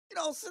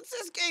You know, since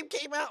this game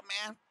came out,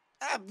 man,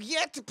 I've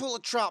yet to pull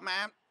a trump,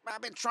 man.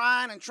 I've been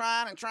trying and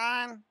trying and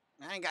trying.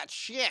 I ain't got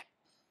shit.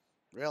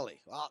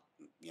 Really? Well,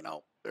 you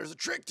know, there's a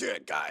trick to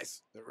it,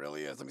 guys. There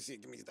really is. Let me see.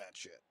 Give me that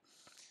shit.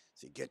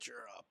 See, get your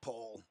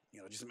pole.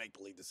 You know, just make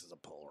believe this is a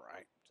pole,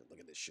 right? So look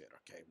at this shit,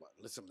 okay? But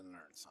listen to the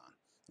nerd, son.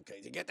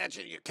 Okay, you get that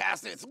shit, you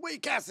cast it. It's the way you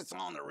cast it's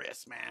on the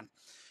wrist, man.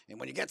 And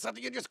when you get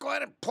something, you just go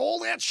ahead and pull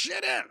that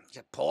shit in.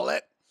 Just pull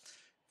it,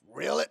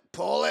 reel it,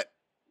 pull it,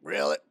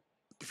 reel it.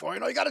 Before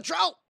you know, you got a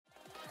trout.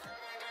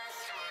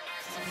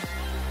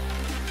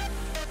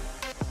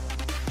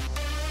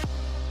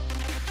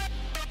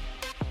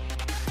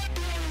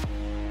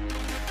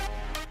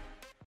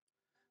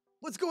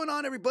 What's going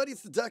on, everybody?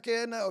 It's the Duck,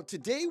 and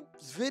today's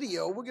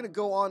video, we're going to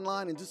go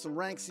online and do some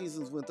ranked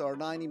seasons with our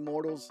 9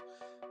 Immortals.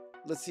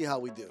 Let's see how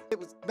we do. It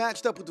was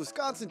matched up with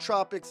Wisconsin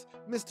Tropics,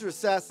 Mr.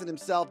 Assassin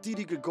himself,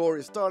 Didi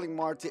Gregorius, Starling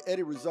Marte,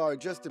 Eddie Rosario,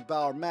 Justin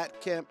Bauer, Matt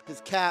Kemp,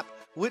 his cap,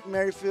 Whit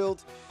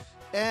Merrifield,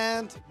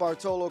 and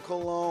Bartolo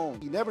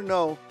Colon. You never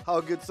know how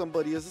good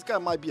somebody is. This guy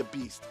might be a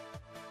beast.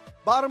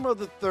 Bottom of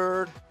the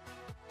third,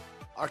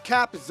 our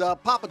cap is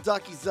up, Papa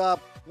Ducky's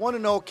up,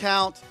 1-0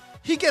 count.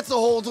 He gets a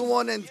hold of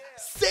one and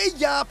say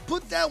ya,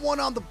 put that one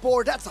on the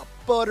board. That's a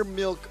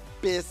buttermilk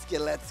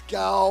biscuit. Let's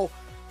go.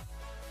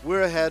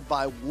 We're ahead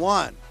by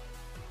 1.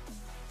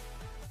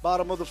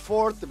 Bottom of the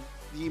fourth, the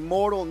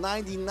Immortal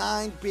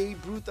 99, Babe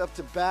Ruth up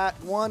to bat,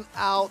 1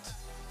 out.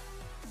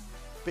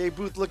 Babe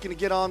Ruth looking to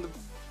get on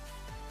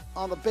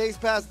the base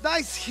pass.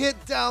 Nice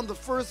hit down the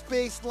first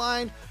base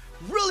line.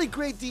 Really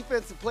great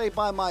defensive play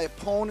by my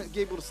opponent.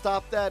 Able to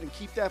stop that and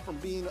keep that from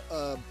being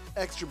an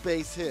extra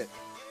base hit.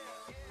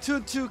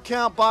 2-2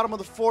 count, bottom of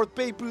the fourth.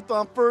 Babe Ruth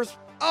on first.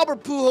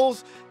 Albert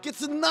Pujols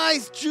gets a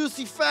nice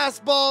juicy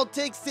fastball,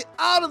 takes it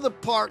out of the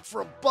park for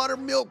a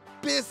buttermilk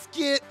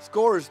biscuit.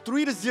 Score is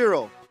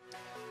 3-0.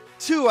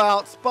 2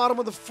 outs, bottom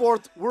of the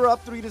fourth. We're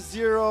up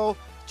 3-0.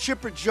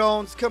 Chipper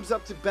Jones comes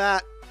up to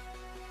bat.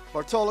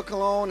 Bartolo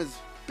Colon has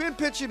been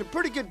pitching a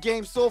pretty good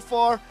game so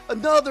far.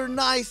 Another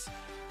nice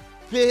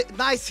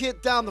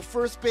hit down the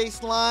first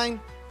base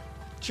line.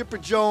 Chipper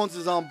Jones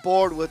is on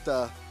board with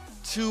a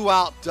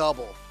 2-out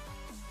double.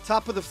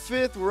 Top of the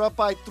fifth, we're up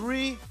by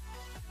 3.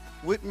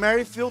 Whit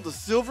Merrifield, the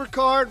silver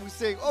card. We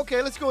say,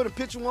 okay, let's go ahead and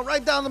pitch one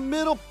right down the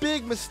middle.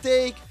 Big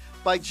mistake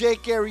by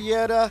Jake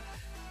Arrieta.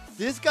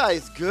 This guy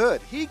is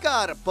good. He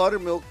got a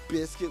buttermilk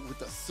biscuit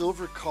with a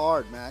silver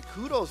card, man.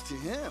 Kudos to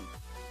him.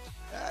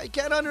 You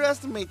can't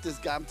underestimate this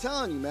guy. I'm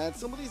telling you, man.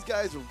 Some of these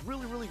guys are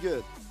really, really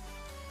good.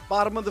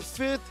 Bottom of the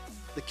fifth,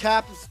 the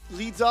cap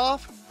leads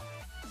off.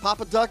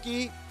 Papa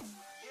Ducky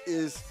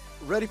is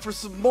ready for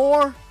some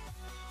more.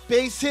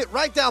 Base hit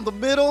right down the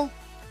middle.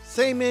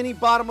 Same inning,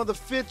 bottom of the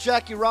fifth.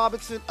 Jackie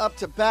Robinson up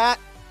to bat.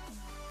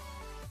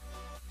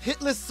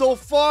 Hitless so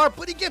far,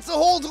 but he gets a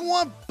hold of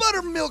one.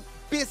 Buttermilk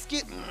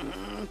biscuit.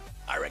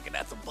 I reckon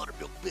that's a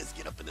buttermilk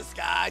biscuit up in the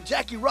sky.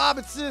 Jackie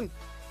Robinson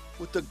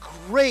with a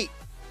great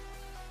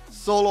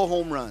solo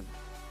home run.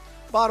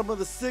 Bottom of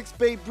the sixth,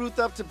 Babe Ruth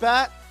up to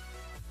bat.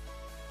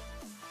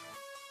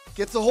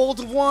 Gets a hold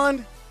of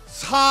one.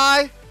 It's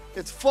high,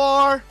 it's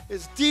far,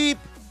 it's deep,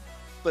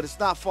 but it's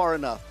not far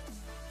enough.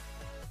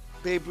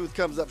 Babe Ruth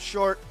comes up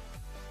short.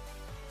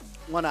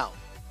 1 out.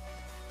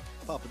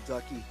 Papa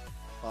Ducky,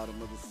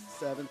 bottom of the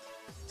seventh.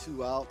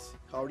 2 outs.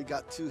 Already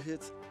got 2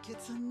 hits.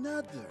 Gets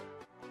another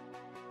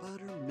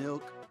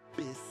buttermilk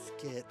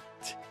biscuit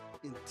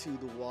into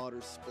the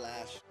water.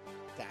 Splash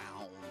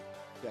down.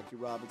 Jackie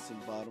Robinson,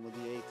 bottom of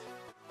the 8th.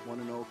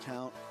 1-0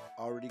 count.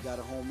 Already got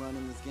a home run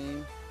in this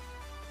game.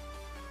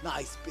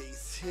 Nice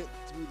base hit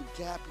through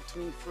the gap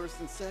between first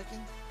and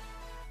second.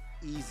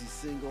 Easy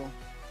single.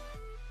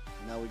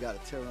 Now we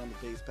got to tear on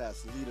the base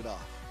pass, lead it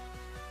off.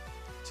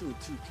 2-2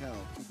 count.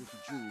 Griffey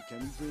Jr. Can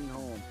we bring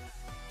home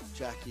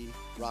Jackie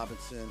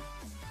Robinson? And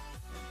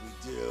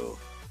we do.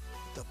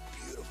 The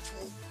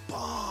beautiful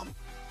bomb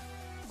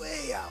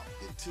way out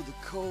into the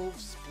cove.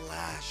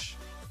 Splash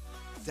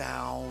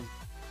down.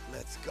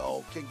 Let's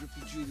go. Ken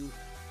Griffey Jr.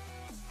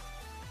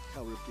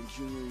 Cal Ripken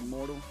Jr.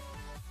 Immortal.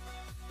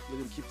 We're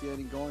going to keep the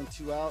inning going.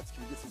 2 outs.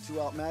 Can we get some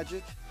 2-out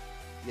magic?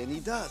 Yeah, and he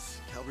does.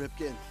 Cal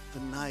Ripken, the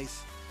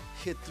nice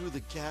hit through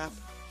the gap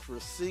for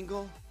a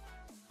single.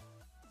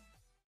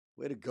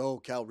 Way to go,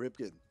 Cal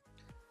Ripken.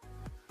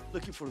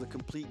 Looking for the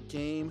complete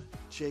game.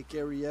 Jake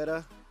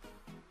Arrieta.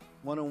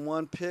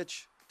 1-on-1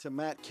 pitch to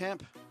Matt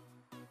Kemp.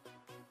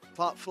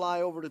 Pop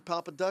fly over to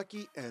Papa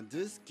Ducky, and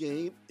this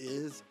game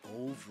is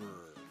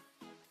over.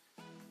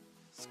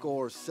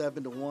 Score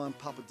 7-1.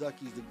 Papa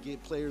Ducky's the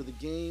player of the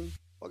game.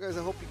 Well, guys,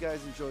 I hope you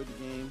guys enjoyed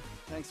the game.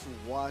 Thanks for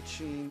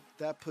watching.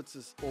 That puts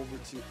us over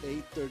to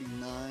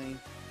 839.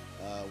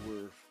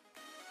 We're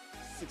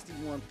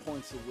 61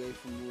 points away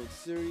from the World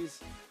Series.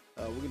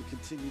 We're going to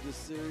continue this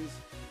series.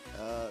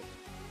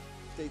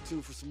 Stay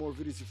tuned for some more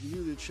videos. If you're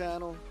new to the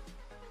channel,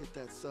 hit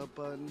that sub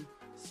button,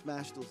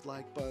 smash those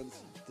like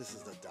buttons. This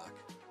is the Duck,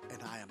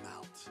 and I am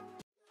out.